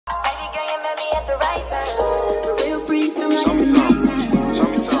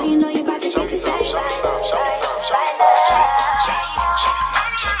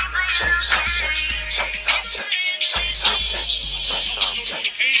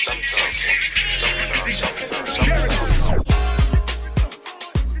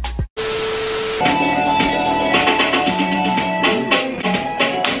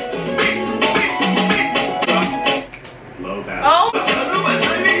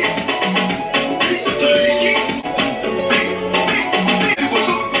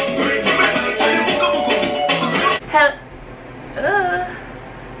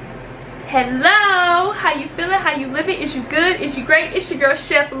Hello, how you feeling? How you living? Is you good? Is you great? It's your girl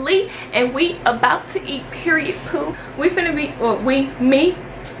Chef Lee, and we about to eat period poo. We finna be, well, me,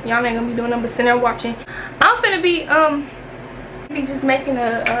 y'all ain't gonna be doing nothing but sitting there watching. I'm finna be just making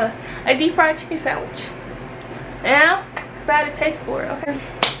a deep fried chicken sandwich. Now, cause I had a taste for it. Okay.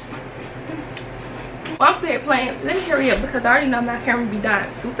 Well, I'm still here playing. Let me hurry up because I already know my camera be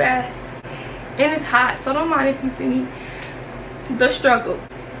dying too fast, and it's hot, so don't mind if you see me the struggle.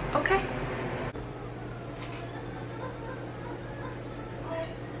 Okay.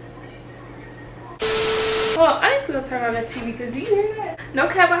 Well, I need to go turn on that TV because do you hear that? No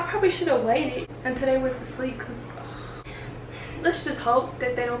cap, I probably should have waited until they went to sleep because let's just hope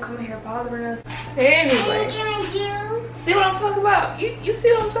that they don't come in here bothering us. Anyway, see what I'm talking about? You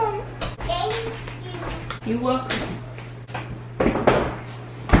see what I'm talking about? Thank you. You're welcome.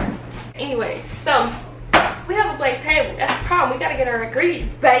 Anyway, so we have a blank table. That's the problem. We gotta get our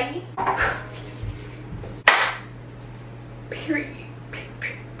ingredients, baby. Period.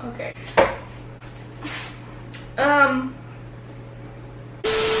 Okay.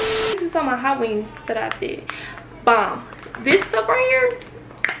 This is on my hot wings that I did. Bomb. This stuff right here,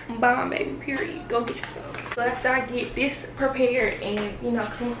 bomb, baby. Period. Go get yourself. So after I get this prepared and you know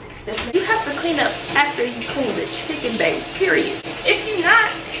clean this stuff, you have to clean up after you clean the chicken, baby. Period. If you're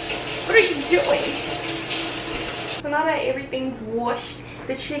not, what are you doing? So now that everything's washed,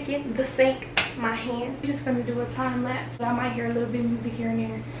 the chicken, the sink, my hand, I'm just gonna do a time lapse. I might hear a little bit of music here and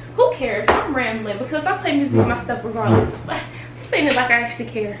there. Who cares? I'm rambling because I play music with my stuff regardless. I'm saying it like I actually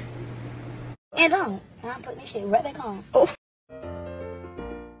care. And on. I'll put this shit right back on. Oh.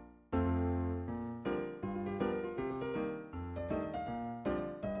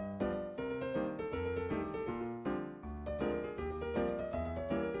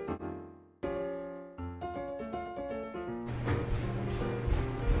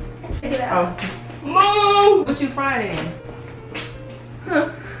 Take it out. Oh. Move! What you frying in? Huh?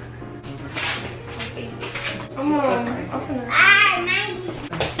 I'm gonna.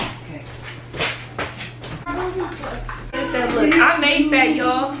 Look, I made that,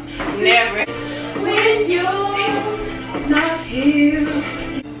 y'all. Never. When you're not here,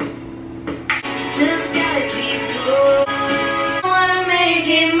 just gotta keep going. Wanna make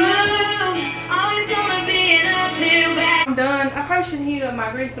it move. Always gonna be an uphill battle. I'm done. I probably shouldn't heat up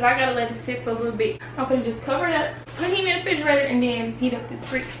my grease, but I gotta let it sit for a little bit. I'm gonna just cover it up, put him in the refrigerator, and then heat up this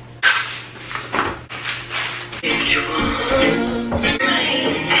grease.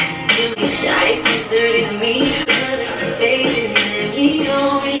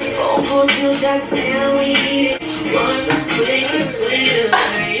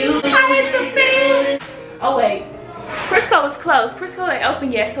 Oh wait, Crisco is closed. Crisco ain't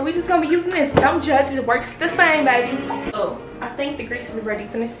open yet, so we just gonna be using this. Don't judge, it works the same, baby. Oh, I think the grease is ready.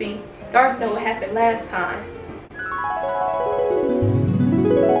 Finna see. You already know what happened last time.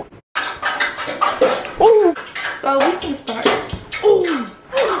 Ooh, so we can start. Ooh,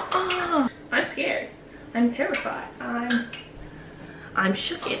 I'm scared. I'm terrified. I'm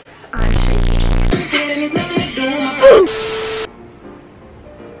shooketh. I'm shaking.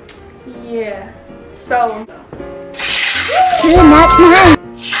 Yeah. So.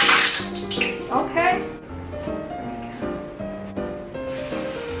 Okay.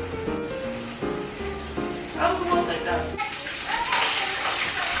 Oh, we won't let go.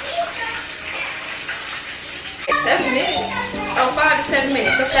 7 minutes. Oh, 5 to 7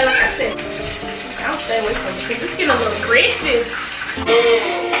 minutes. Okay, like I said. Okay, I'll stay away from it because it's getting a little aggressive. I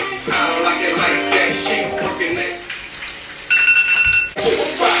like it like that. She cooking it.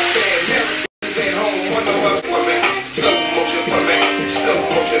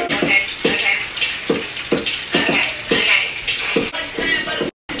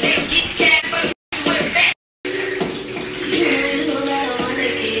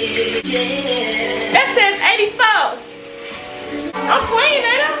 That says 84. I'm playing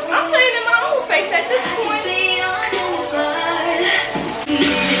it. I'm playing in my own face at this point.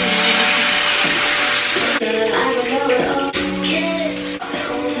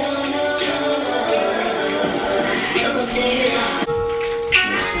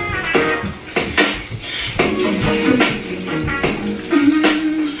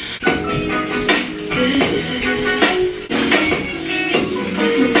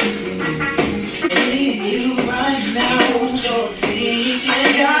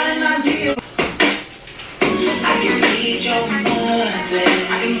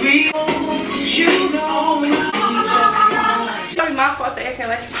 acting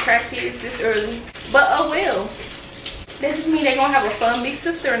like some crackheads this early. But oh well. That just means they're gonna have a fun big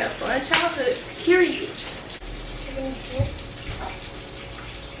sister and a fun childhood. Period.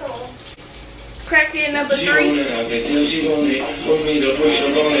 Crackhead number 3. Oh,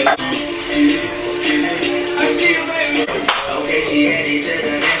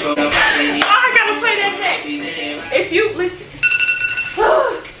 I gotta play that next. If you listen. I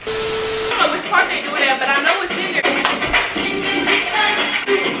don't know which part they do that, but I know it's in there.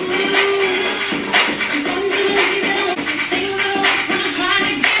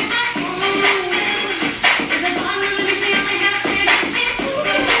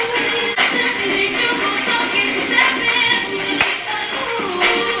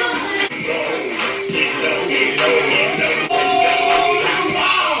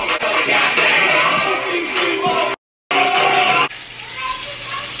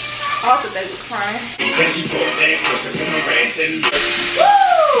 I thought they was crying. Woo!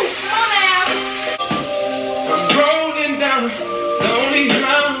 Come on now. I'm rolling down the lonely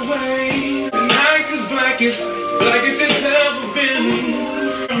highway. The night's as black as it's ever been.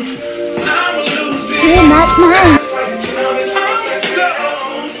 I'm losing. You're not mine. I'm so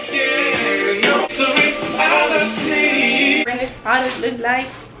scared. No, so reality. Bring this product look like.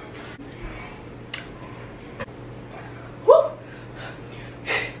 Woo!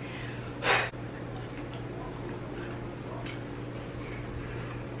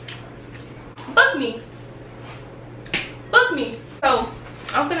 Book me. Book me. So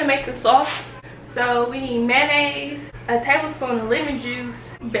I'm gonna make the sauce. So we need mayonnaise, a tablespoon of lemon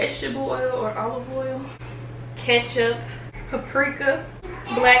juice, vegetable oil or olive oil, ketchup, paprika,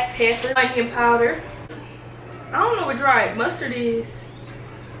 black pepper, onion powder. I don't know what dried mustard is.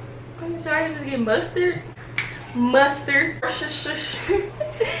 Should I just get mustard? Mustard.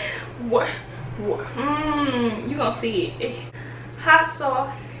 What? You gonna see it. Hot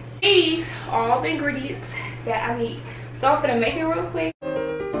sauce. These are all the ingredients that I need. So I'm gonna make it real quick.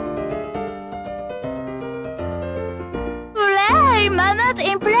 Hooray! Mama's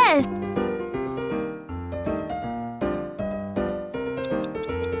impressed.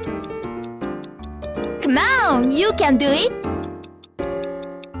 Come on, you can do it.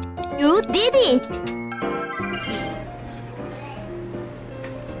 You did it.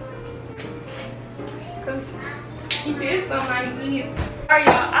 Cause you did so many things. Alright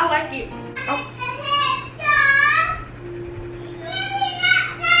y'all, I like it. Oh.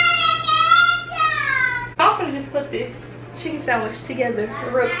 I'm gonna just put this chicken sandwich together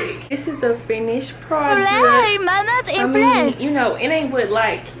real quick. This is the finished product. Hooray! Mama's impressed. You know, it ain't what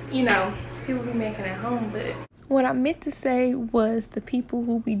like, you know, people be making at home, but what I meant to say was the people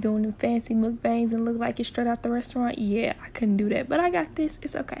who be doing the fancy mukbangs and look like it's straight out the restaurant. Yeah, I couldn't do that, but I got this.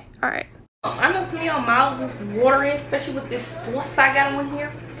 It's okay. Alright. I know some of y'all mouths is watering, especially with this sauce I got on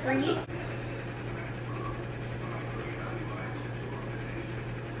here for you.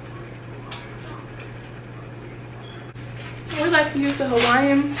 We like to use the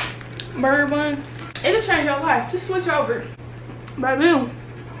Hawaiian burger bun. It'll change your life. Just switch over. Baby.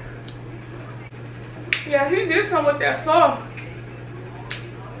 Yeah, he did something with that sauce.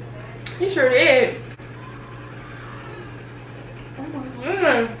 He sure did. Oh my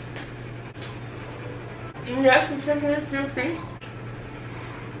goodness. Yes, the chicken is juicy.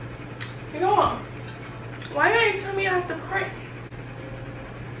 You know what? Why you ain't tell me I have to pray?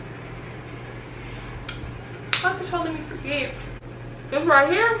 How could y'all let me forget? This right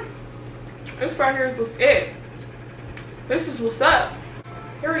here is what's it. This is what's up.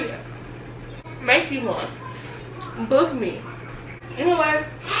 Period. Make you one. Book me. Anyway.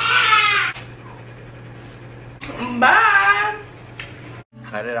 Bye.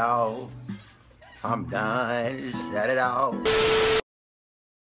 Cut it off. I'm done. Shut it off.